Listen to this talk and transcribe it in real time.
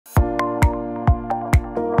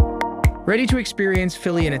Ready to experience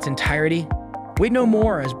Philly in its entirety? Wait no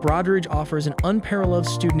more, as Broadridge offers an unparalleled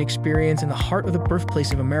student experience in the heart of the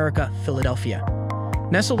birthplace of America, Philadelphia.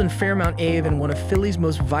 Nestled in Fairmount Ave in one of Philly's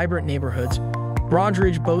most vibrant neighborhoods,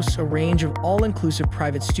 Broadridge boasts a range of all-inclusive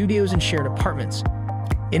private studios and shared apartments.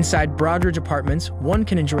 Inside Broadridge apartments, one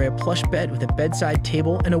can enjoy a plush bed with a bedside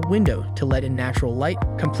table and a window to let in natural light,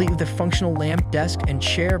 complete with a functional lamp, desk, and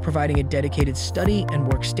chair providing a dedicated study and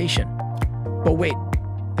workstation. But wait,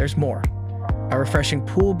 there's more. A refreshing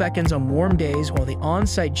pool beckons on warm days, while the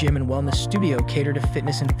on-site gym and wellness studio cater to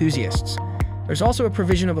fitness enthusiasts. There's also a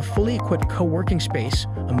provision of a fully equipped co-working space,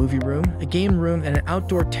 a movie room, a game room, and an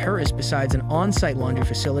outdoor terrace, besides an on-site laundry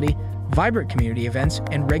facility, vibrant community events,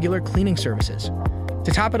 and regular cleaning services.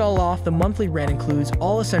 To top it all off, the monthly rent includes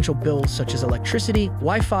all essential bills such as electricity,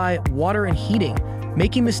 Wi-Fi, water, and heating,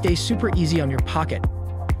 making the stay super easy on your pocket.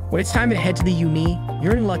 When it's time to head to the uni,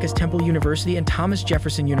 you're in luck, as Temple University and Thomas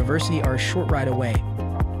Jefferson University are a short ride away.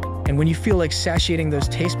 And when you feel like satiating those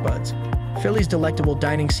taste buds, Philly's delectable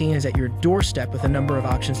dining scene is at your doorstep with a number of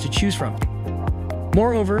options to choose from.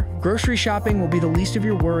 Moreover, grocery shopping will be the least of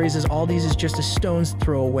your worries, as Aldi's is just a stone's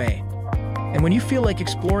throw away. And when you feel like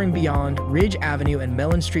exploring beyond, Ridge Avenue and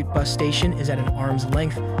Mellon Street bus station is at an arm's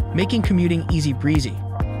length, making commuting easy breezy.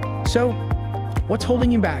 So, what's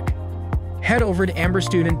holding you back? Head over to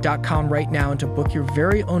amberstudent.com right now to book your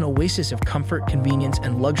very own oasis of comfort, convenience,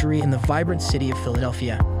 and luxury in the vibrant city of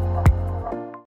Philadelphia.